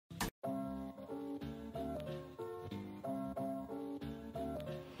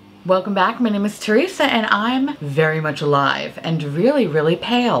Welcome back. My name is Teresa and I'm very much alive and really, really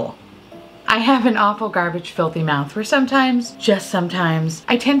pale. I have an awful garbage filthy mouth where sometimes, just sometimes,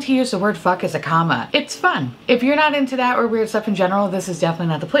 I tend to use the word fuck as a comma. It's fun. If you're not into that or weird stuff in general, this is definitely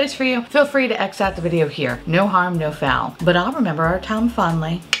not the place for you. Feel free to X out the video here. No harm, no foul. But I'll remember our time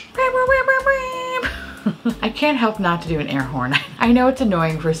fondly. I can't help not to do an air horn. I know it's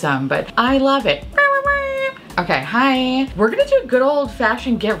annoying for some, but I love it. Okay, hi. We're gonna do a good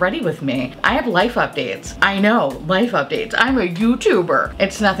old-fashioned get ready with me. I have life updates. I know, life updates. I'm a YouTuber.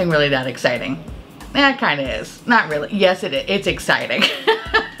 It's nothing really that exciting. It kinda is. Not really. Yes, it is. It's exciting.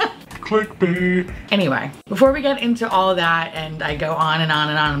 Clickbait. Anyway, before we get into all of that and I go on and on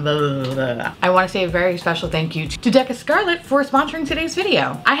and on, blah, blah, blah, I want to say a very special thank you to Decca Scarlet for sponsoring today's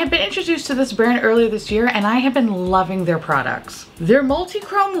video. I have been introduced to this brand earlier this year and I have been loving their products. Their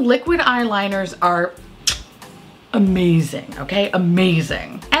multi-chrome liquid eyeliners are amazing, okay?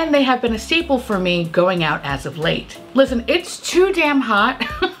 Amazing. And they have been a staple for me going out as of late. Listen, it's too damn hot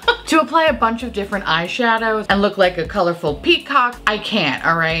to apply a bunch of different eyeshadows and look like a colorful peacock. I can't,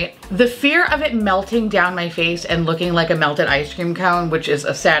 all right? The fear of it melting down my face and looking like a melted ice cream cone, which is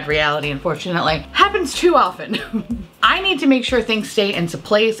a sad reality, unfortunately, happens too often. I need to make sure things stay into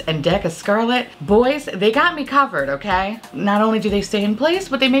place, and Decca Scarlet, boys, they got me covered, okay? Not only do they stay in place,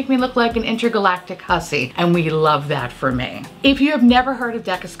 but they make me look like an intergalactic hussy, and we love that for me. If you have never heard of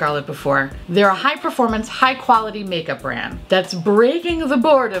Decca Scarlet before, they're a high-performance, high-quality makeup brand that's breaking the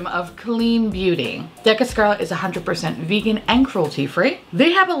boredom of clean beauty. Decca Scarlet is 100% vegan and cruelty-free.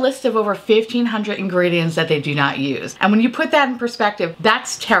 They have a list of over 1,500 ingredients that they do not use, and when you put that in perspective,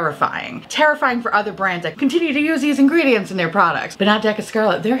 that's terrifying. Terrifying for other brands that continue to use these ingredients in their products, but not Decca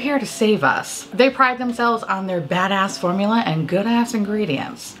Scarlet. They're here to save us. They pride themselves on their badass formula and good ass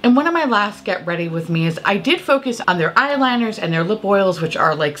ingredients. And one of my last get ready with me is I did focus on their eyeliners and their lip oils, which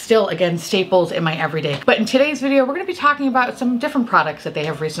are like still again staples in my everyday. But in today's video, we're gonna be talking about some different products that they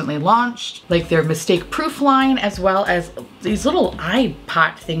have recently launched, like their mistake proof line, as well as these little eye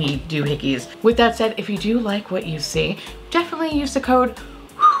pot thingy doohickeys. With that said, if you do like what you see, definitely use the code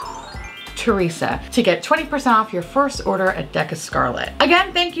Teresa to get 20% off your first order at Decca Scarlet.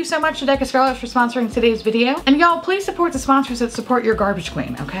 Again, thank you so much to Decca Scarlet for sponsoring today's video. And y'all, please support the sponsors that support your garbage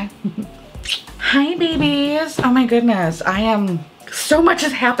queen, okay? Hi, babies. Oh my goodness, so much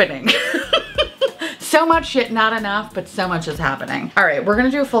is happening. So much shit, not enough, but so much is happening. All right, we're gonna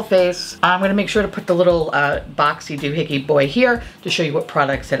do a full face. I'm gonna make sure to put the little boxy doohickey boy here to show you what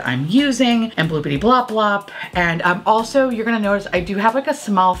products that I'm using and bloopity blop blop. And also, you're gonna notice I do have like a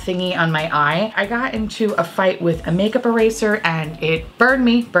small thingy on my eye. I got into a fight with a makeup eraser and it burned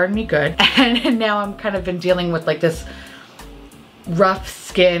me good. And now I'm kind of been dealing with like this rough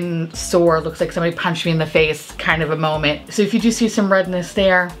skin, sore, looks like somebody punched me in the face kind of a moment. So if you do see some redness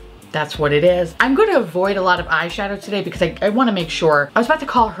there, that's what it is. I'm going to avoid a lot of eyeshadow today because I want to make sure. I was about to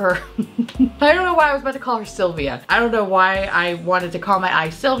call her, I don't know why I was about to call her Sylvia. I don't know why I wanted to call my eye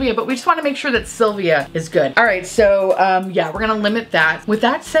Sylvia, but we just want to make sure that Sylvia is good. All right, so yeah, we're going to limit that. With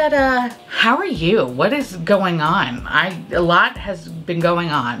that said, how are you? What is going on? A lot has been going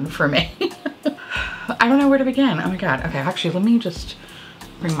on for me. I don't know where to begin. Oh my God. Okay, actually, let me just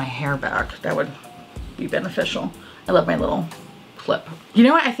bring my hair back. That would be beneficial. I love my little clip. You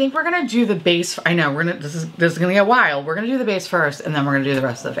know what? I think we're gonna do the base. I know this is gonna be a while. We're gonna do the base first and then we're gonna do the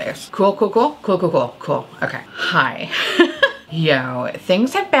rest of the face. Cool, cool, cool, cool, cool, cool, cool. Okay. Hi. Yo,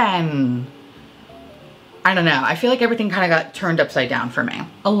 things have been, I don't know. I feel like everything kind of got turned upside down for me.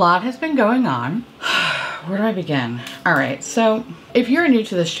 A lot has been going on. Where do I begin? All right. So if you're new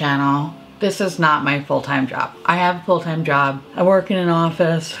to this channel, this is not my full-time job. I have a full-time job. I work in an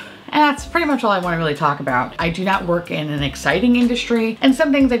office. And that's pretty much all I want to really talk about. I do not work in an exciting industry, and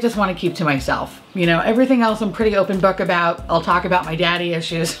some things I just want to keep to myself. You know, everything else I'm pretty open book about. I'll talk about my daddy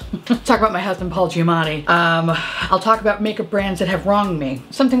issues, talk about my husband, Paul Giamatti. I'll talk about makeup brands that have wronged me.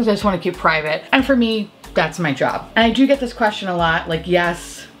 Some things I just want to keep private, and for me, that's my job. And I do get this question a lot, like,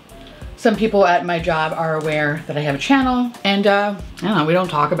 yes, some people at my job are aware that I have a channel, and I don't know, we don't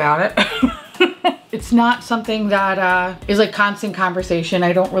talk about it. It's not something that is like constant conversation.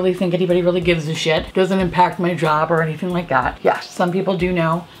 I don't really think anybody really gives a shit. Doesn't impact my job or anything like that. Yes, some people do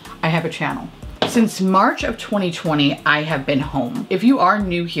know I have a channel. Since March of 2020, I have been home. If you are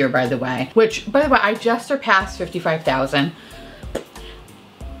new here, by the way, I just surpassed 55,000.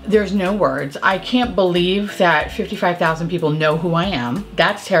 There's no words. I can't believe that 55,000 people know who I am.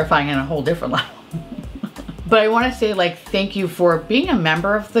 That's terrifying on a whole different level. But I want to say, like, thank you for being a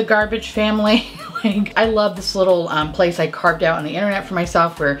member of the garbage family. like, I love this little place I carved out on the internet for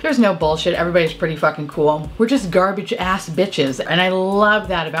myself where there's no bullshit. Everybody's pretty fucking cool. We're just garbage ass bitches. And I love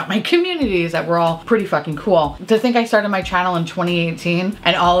that about my community, is that we're all pretty fucking cool. To think I started my channel in 2018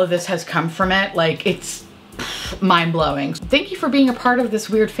 and all of this has come from it, like, it's mind-blowing. Thank you for being a part of this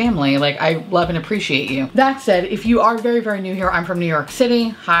weird family. Like, I love and appreciate you. That said, if you are very, very new here, I'm from New York City.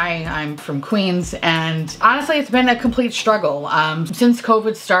 Hi, I'm from Queens, and honestly, it's been a complete struggle. Since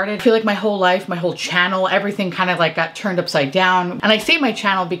COVID started, I feel like my whole life, my whole channel, everything kind of like got turned upside down. And I say my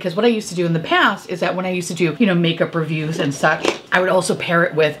channel because what I used to do in the past is that when I used to do, you know, makeup reviews and such, I would also pair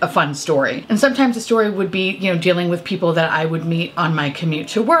it with a fun story. And sometimes the story would be, you know, dealing with people that I would meet on my commute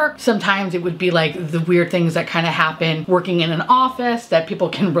to work. Sometimes it would be like the weird things that kind of happen working in an office that people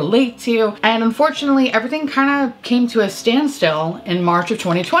can relate to. And unfortunately, everything kind of came to a standstill in March of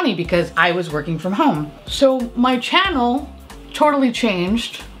 2020 because I was working from home. So my channel totally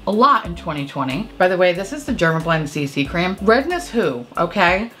changed a lot in 2020. By the way, this is the Dermablend CC cream. Redness who,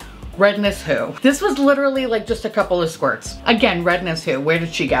 okay? Redness who? This was literally like just a couple of squirts. Again, redness who? Where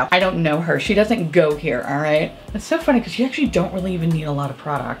did she go? I don't know her. She doesn't go here, all right? It's so funny because you actually don't really even need a lot of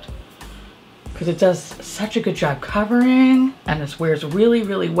product, because it does such a good job covering and this wears really,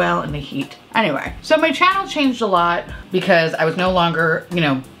 really well in the heat. Anyway, so my channel changed a lot because I was no longer, you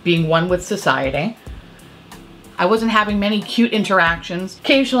know, being one with society. I wasn't having many cute interactions.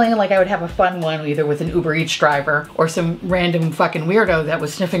 Occasionally, like, I would have a fun one either with an Uber Eats driver or some random fucking weirdo that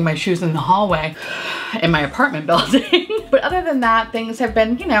was sniffing my shoes in the hallway in my apartment building. But other than that, things have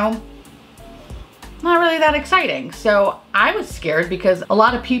been, you know, not really that exciting. So I was scared because a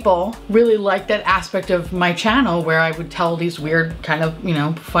lot of people really liked that aspect of my channel where I would tell these weird kind of, you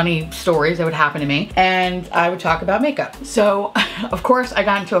know, funny stories that would happen to me, and I would talk about makeup. So of course I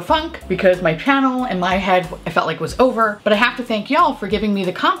got into a funk because my channel in my head, I felt like was over, but I have to thank y'all for giving me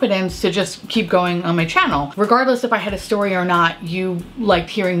the confidence to just keep going on my channel. Regardless if I had a story or not, you liked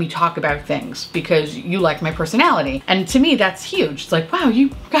hearing me talk about things because you liked my personality. And to me, that's huge. It's like, wow, you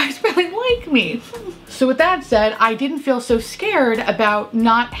guys really like me. So with that said, I didn't feel so scared about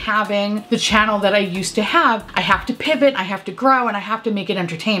not having the channel that I used to have. I have to pivot, I have to grow, and I have to make it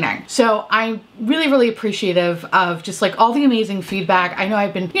entertaining. So I'm really, really appreciative of just like all the amazing feedback. I know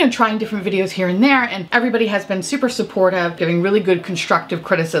I've been, you know, trying different videos here and there, and everybody has been super supportive, giving really good constructive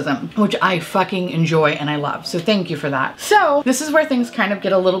criticism, which I fucking enjoy and I love. So thank you for that. So this is where things kind of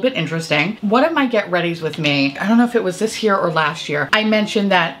get a little bit interesting. One of my get readies with me, I don't know if it was this year or last year, I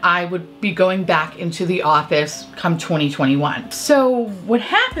mentioned that I would be going back into the office come 2021. So what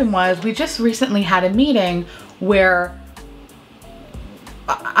happened was we just recently had a meeting where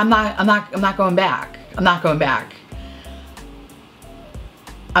I'm not going back. I'm not going back.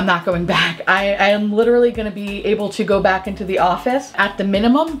 I'm not going back. I am literally gonna be able to go back into the office at the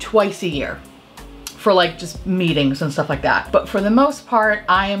minimum twice a year for like just meetings and stuff like that. But for the most part,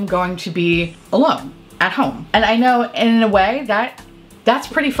 I am going to be alone at home. And I know in a way that's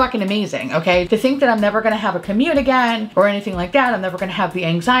pretty fucking amazing, okay? To think that I'm never gonna have a commute again or anything like that. I'm never gonna have the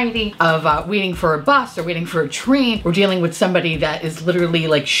anxiety of waiting for a bus or waiting for a train or dealing with somebody that is literally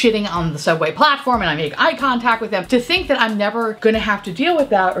like shitting on the subway platform and I make eye contact with them. To think that I'm never gonna have to deal with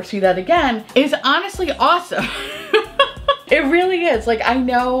that or see that again is honestly awesome. It really is. Like, I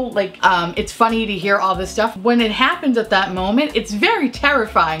know, like, it's funny to hear all this stuff. When it happens at that moment, it's very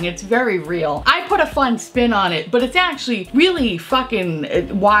terrifying. It's very real. I put a fun spin on it, but it's actually really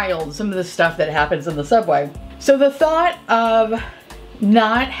fucking wild, some of the stuff that happens in the subway. So the thought of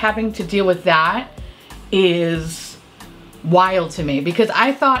not having to deal with that is wild to me because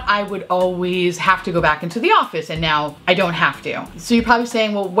I thought I would always have to go back into the office and now I don't have to. So you're probably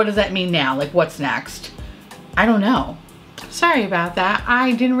saying, well, what does that mean now? Like, what's next? I don't know. Sorry about that.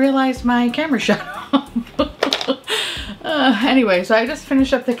 I didn't realize my camera shut off. Anyway, so I just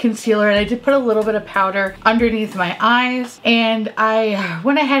finished up the concealer and I did put a little bit of powder underneath my eyes, and I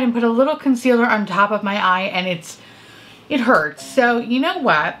went ahead and put a little concealer on top of my eye, and it hurts. So you know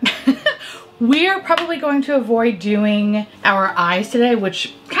what? We are probably going to avoid doing our eyes today,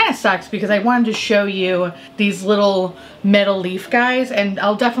 which kind of sucks because I wanted to show you these little metal leaf guys, and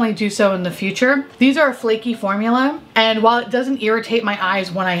I'll definitely do so in the future. These are a flaky formula, and while it doesn't irritate my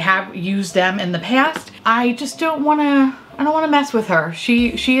eyes when I have used them in the past, I just don't want to mess with her.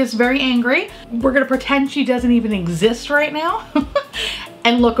 She is very angry. We're gonna pretend she doesn't even exist right now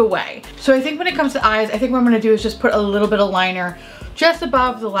and look away. So I think when it comes to eyes, I think what I'm gonna do is just put a little bit of liner just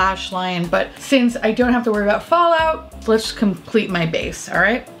above the lash line, but since I don't have to worry about fallout, let's complete my base, all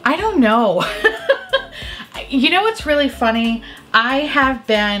right? I don't know. You know what's really funny? I have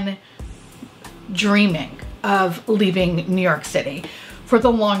been dreaming of leaving New York City for the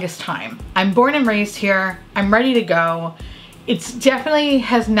longest time. I'm born and raised here. I'm ready to go. It's definitely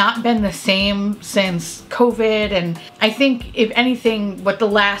has not been the same since COVID, and I think if anything, what the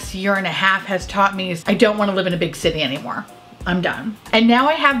last year and a half has taught me is I don't want to live in a big city anymore. I'm done. And now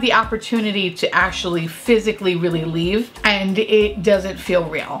I have the opportunity to actually physically really leave, and it doesn't feel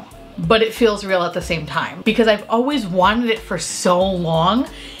real, but it feels real at the same time because I've always wanted it for so long,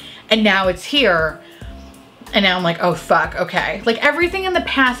 and now it's here. And now I'm like, oh fuck, okay. Like everything in the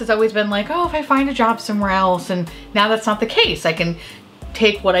past has always been like, oh, if I find a job somewhere else, and now that's not the case. I can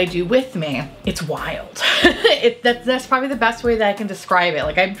take what I do with me. It's wild. That's probably the best way that I can describe it.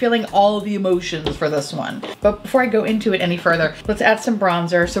 Like I'm feeling all of the emotions for this one. But before I go into it any further, let's add some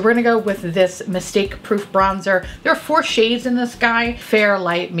bronzer. So we're gonna go with this mistake proof bronzer. There are 4 shades in this guy: fair,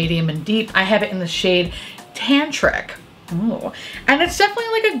 light, medium, and deep. I have it in the shade Tantric. Ooh. And it's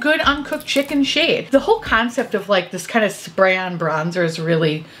definitely like a good uncooked chicken shade. The whole concept of like this kind of spray on bronzer is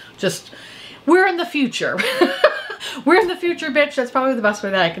really just, we're in the future. We're in the future, bitch. That's probably the best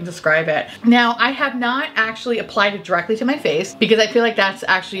way that I can describe it. Now, I have not actually applied it directly to my face because I feel like that's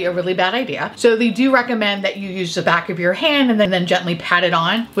actually a really bad idea. So they do recommend that you use the back of your hand and then gently pat it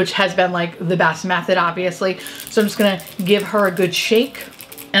on, which has been like the best method, obviously. So I'm just gonna give her a good shake,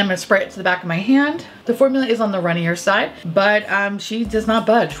 and I'm gonna spray it to the back of my hand. The formula is on the runnier side, but she does not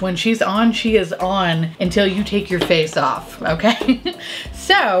budge. When she's on, she is on until you take your face off, okay?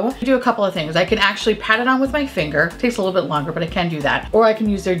 So, I do a couple of things. I can actually pat it on with my finger. It takes a little bit longer, but I can do that. Or I can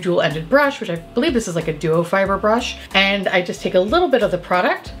use their dual-ended brush, which I believe this is like a duo fiber brush. And I just take a little bit of the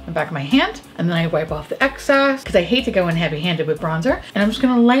product in the back of my hand, and then I wipe off the excess, because I hate to go in heavy-handed with bronzer. And I'm just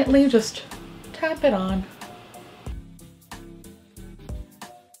gonna lightly just tap it on.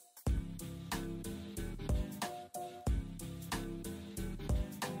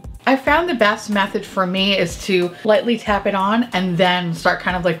 I found the best method for me is to lightly tap it on and then start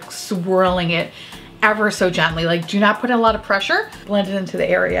kind of like swirling it ever so gently. Like do not put a lot of pressure, blend it into the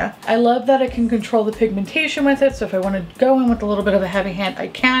area. I love that I can control the pigmentation with it. So if I want to go in with a little bit of a heavy hand, I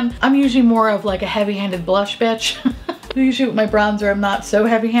can. I'm usually more of like a heavy-handed blush bitch. Usually with my bronzer, I'm not so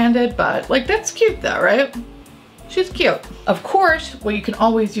heavy-handed, but like that's cute though, right? She's cute. Of course, what you can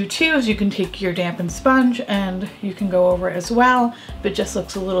always do too is you can take your dampened sponge and you can go over it as well, if it just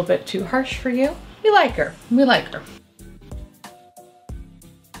looks a little bit too harsh for you. We like her, we like her.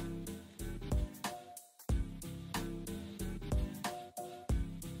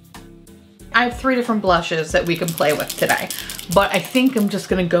 I have 3 different blushes that we can play with today, but I think I'm just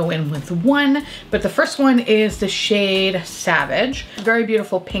gonna go in with one. But the first one is the shade Savage, very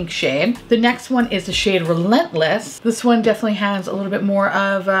beautiful pink shade. The next one is the shade Relentless. This one definitely has a little bit more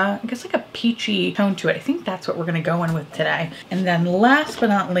of, I guess like a peachy tone to it. I think that's what we're gonna go in with today. And then last but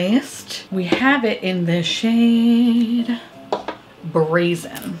not least, we have it in the shade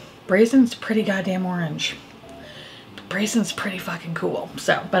Brazen. Brazen's pretty goddamn orange. Brazen's pretty fucking cool.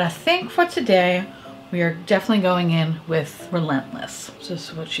 So, but I think for today, we are definitely going in with Relentless. So this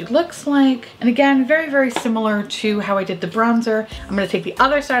is what she looks like. And again, very, very similar to how I did the bronzer. I'm gonna take the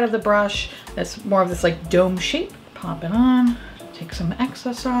other side of the brush that's more of this like dome shape, pop it on, take some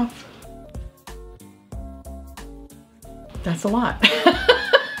excess off. That's a lot.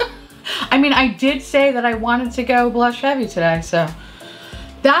 I mean, I did say that I wanted to go blush heavy today, so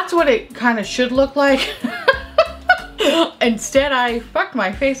that's what it kind of should look like. Instead, I fucked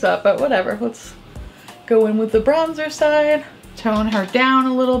my face up, but whatever. Let's go in with the bronzer side, tone her down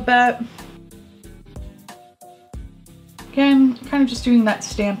a little bit. Again, kind of just doing that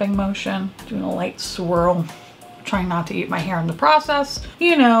stamping motion, doing a light swirl, trying not to eat my hair in the process.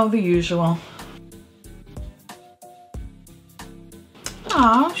 You know, the usual.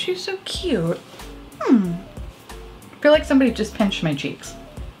 Aw, she's so cute. I feel like somebody just pinched my cheeks.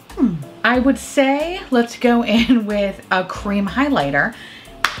 I would say let's go in with a cream highlighter.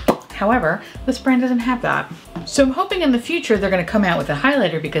 However, this brand doesn't have that. So I'm hoping in the future they're gonna come out with a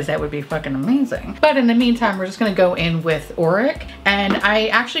highlighter because that would be fucking amazing. But in the meantime, we're just gonna go in with Auric. And I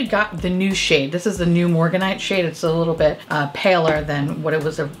actually got the new shade. This is the new Morganite shade. It's a little bit paler than what it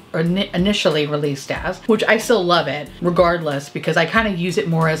was initially released as, which I still love it regardless because I kind of use it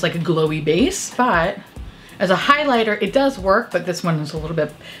more as like a glowy base. But as a highlighter, it does work, but this one is a little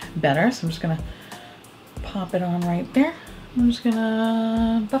bit better. So I'm just gonna pop it on right there. I'm just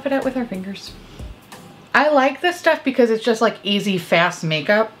gonna buff it out with our fingers. I like this stuff because it's just like easy, fast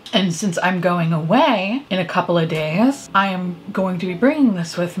makeup. And since I'm going away in a couple of days, I am going to be bringing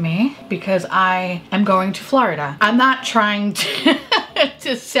this with me because I am going to Florida. I'm not trying to,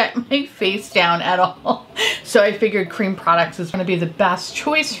 to set my face down at all. So I figured cream products is gonna be the best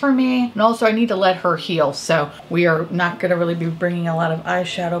choice for me. And also I need to let her heal. So we are not gonna really be bringing a lot of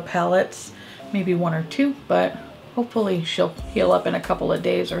eyeshadow palettes, maybe 1 or 2, but hopefully she'll heal up in a couple of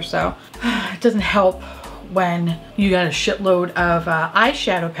days or so. It doesn't help when you got a shitload of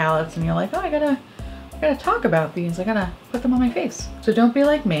eyeshadow palettes and you're like, oh, I gotta talk about these. I gotta put them on my face. So don't be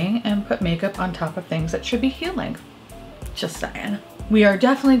like me and put makeup on top of things that should be healing. Just saying. We are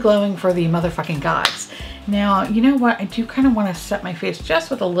definitely glowing for the motherfucking gods. Now, you know what? I do kind of want to set my face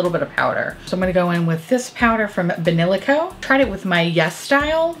just with a little bit of powder. So I'm going to go in with this powder from Vanillico. Tried it with my Yes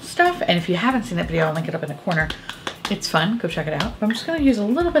Style stuff. And if you haven't seen that video, I'll link it up in the corner. It's fun. Go check it out. I'm just going to use a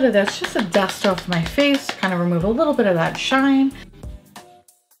little bit of this just to dust off my face, kind of remove a little bit of that shine.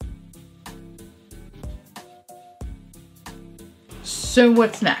 So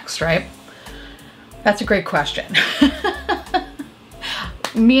what's next, right? That's a great question.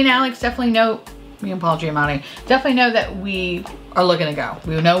 Me and Alex definitely know, me and Paul Giamatti definitely know that we are looking to go.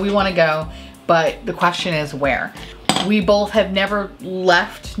 We know we want to go, but the question is where. We both have never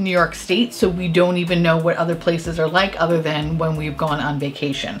left New York State, so we don't even know what other places are like other than when we've gone on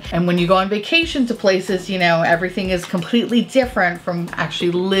vacation. And when you go on vacation to places, you know, everything is completely different from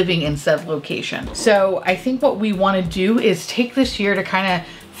actually living in said location. So I think what we want to do is take this year to kind of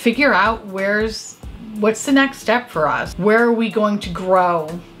figure out what's the next step for us? Where are we going to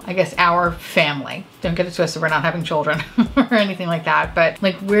grow, I guess, our family? Don't get it twisted, we're not having children or anything like that, but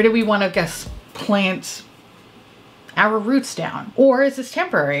like, where do we want to, I guess, plant our roots down? Or is this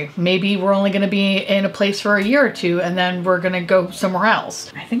temporary? Maybe we're only going to be in a place for a year or two and then we're going to go somewhere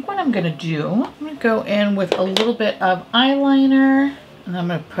else. I think what I'm going to do, I'm going to go in with a little bit of eyeliner and I'm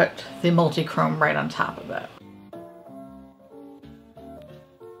going to put the multi-chrome right on top of it.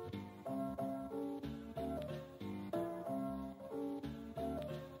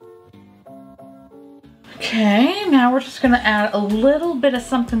 Okay, now we're just gonna add a little bit of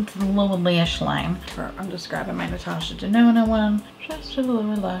something to the lower lash line. I'm just grabbing my Natasha Denona one, just to the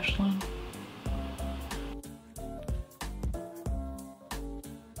lower lash line.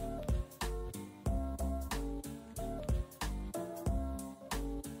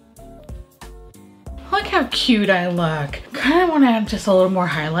 Look how cute I look. Kind of want to add just a little more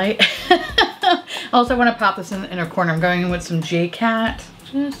highlight. Also, I want to pop this in the inner corner. I'm going in with some J-Cat.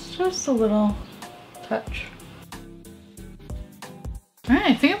 Just a little touch. All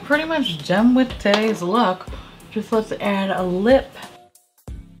right, I think I'm pretty much done with today's look. Just let's add a lip.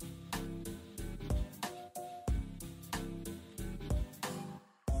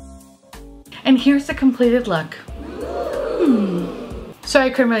 And here's the completed look. So I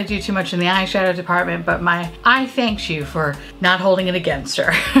couldn't really do too much in the eyeshadow department, but I thanks you for not holding it against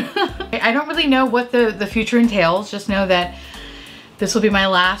her. I don't really know what the future entails. Just know that this will be my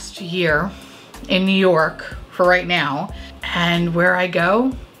last year in New York for right now, and where I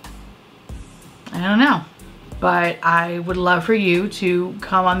go, I don't know, but I would love for you to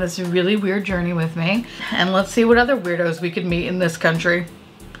come on this really weird journey with me, and let's see what other weirdos we could meet in this country.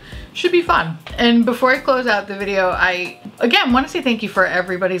 Should be fun. And before I close out the video, I again want to say thank you for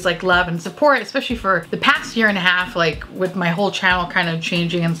everybody's like love and support, especially for the past year and a half, like with my whole channel kind of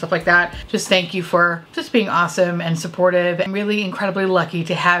changing and stuff like that. Just thank you for just being awesome and supportive. I'm really incredibly lucky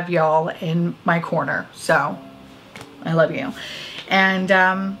to have y'all in my corner. So I love you. And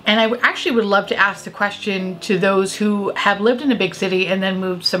I actually would love to ask the question to those who have lived in a big city and then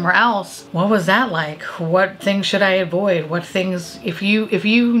moved somewhere else. What was that like? What things should I avoid? What things, if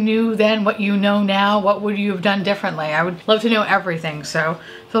you knew then what you know now, what would you have done differently? I would love to know everything. So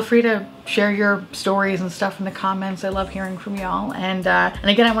feel free to share your stories and stuff in the comments. I love hearing from y'all. And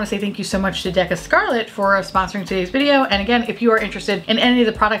again, I want to say thank you so much to Decca Scarlet for sponsoring today's video. And again, if you are interested in any of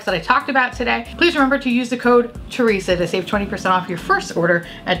the products that I talked about today, please remember to use the code Theresa to save 20% off your first order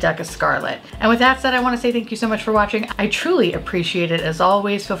at Decca Scarlet. And with that said, I want to say thank you so much for watching. I truly appreciate it as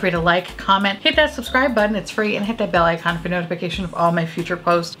always. Feel free to like, comment, hit that subscribe button, it's free, and hit that bell icon for notification of all my future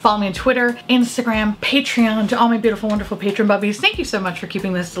posts. Follow me on Twitter, Instagram, Patreon, to all my beautiful, wonderful patron bubbies. Thank you so much for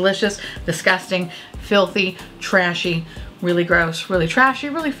keeping this delicious, disgusting, filthy, trashy, really gross, really trashy,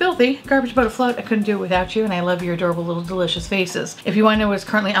 really filthy garbage boat afloat. I couldn't do it without you, and I love your adorable little delicious faces. If you want to know what's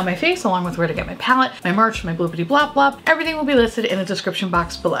currently on my face, along with where to get my palette, my merch, my bloopity blop blop, everything will be listed in the description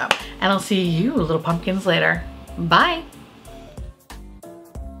box below. And I'll see you little pumpkins later. Bye!